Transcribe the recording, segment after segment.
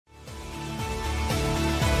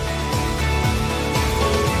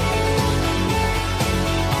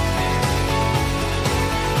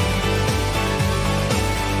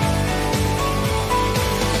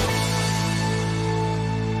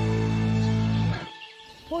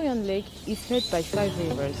Poyon Lake is fed by 5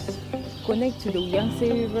 rivers, connect to the Yangtze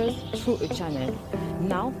rivers through a channel.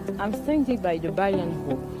 Now I'm standing by the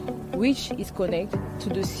Balianhu, which is connected to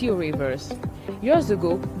the Sioux rivers. Years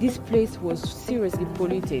ago, this place was seriously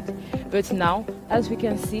polluted, but now, as we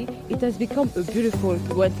can see, it has become a beautiful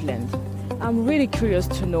wetland. I'm really curious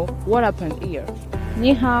to know what happened here.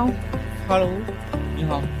 你好 Hello， 你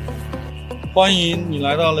好，欢迎你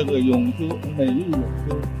来到那个永修美丽永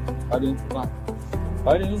修白莲湖畔。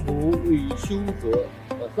白莲湖位于修河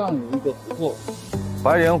上游一个湖泊，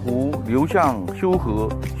白莲湖流向修河，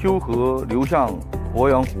修河流向鄱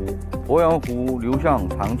阳湖，鄱阳湖流向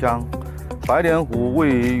长江。白莲湖位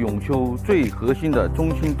于永修最核心的中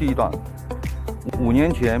心地段。5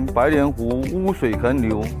年前，白莲湖污水横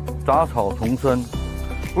流，杂草丛生。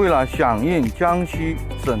为了响应江西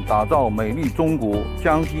省打造美丽中国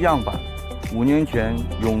江西样板，5年前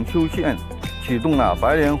永修县启动了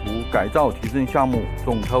白莲湖改造提升项目，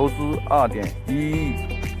总投资2.1亿。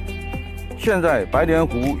现在白莲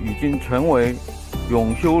湖已经成为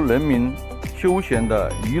永修人民休闲的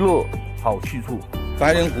娱乐好去处。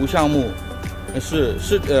白莲湖项目是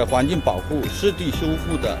环境保护、湿地修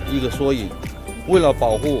复的一个缩影。为了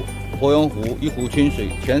保护鄱阳湖一湖清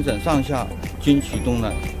水，全省上下均启动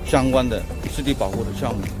了相关的湿地保护的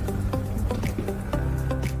项目。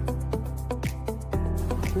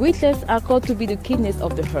Wetlands are called to be the kidneys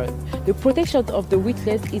of the earth. The protection of the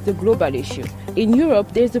wetlands is a global issue. In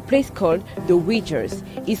Europe, there's a place called the Uyghurs.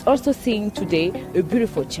 It's also seeing today a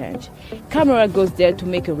beautiful change. Camera goes there to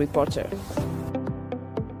make a reporter.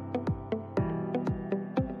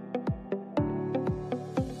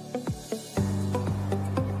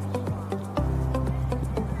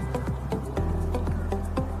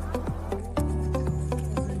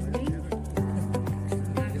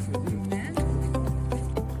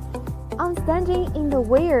 I'm standing in the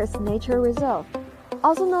Uyghurs Nature Reserve,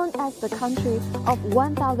 also known as the country of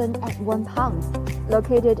 1001 ponds,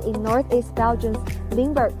 located in northeast Belgium's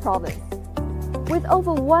Limburg province. With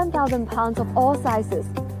over 1,000 ponds of all sizes,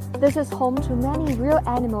 this is home to many rare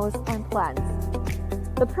animals and plants.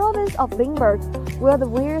 The province of Limburg, where the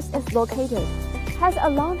Uyghurs is located, has a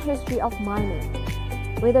long history of mining.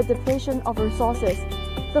 With the depletion of resources,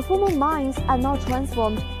 the former mines are now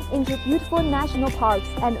transformed into beautiful national parks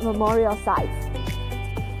and memorial sites.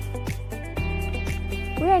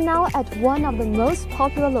 We are now at one of the most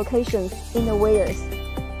popular locations in the Uyghurs.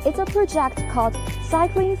 It's a project called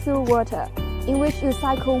Cycling Through Water, in which you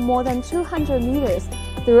cycle more than 200 meters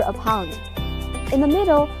through a pond. In the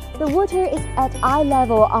middle, the water is at eye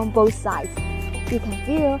level on both sides. You can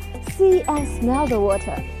feel, see, and smell the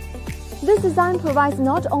water. This design provides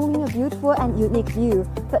not only a beautiful and unique view,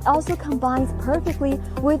 but also combines perfectly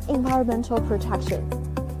with environmental protection.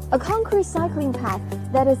 A concrete cycling path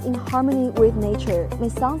that is in harmony with nature may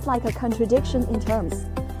sound like a contradiction in terms,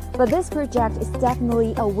 but this project is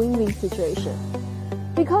definitely a win-win situation.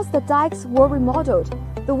 Because the dikes were remodeled,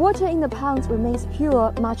 the water in the ponds remains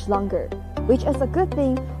pure much longer, which is a good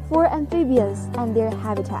thing for amphibians and their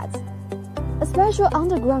habitats. A special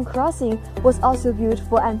underground crossing was also built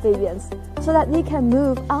for amphibians, so that they can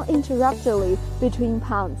move uninterruptedly between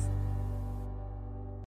ponds.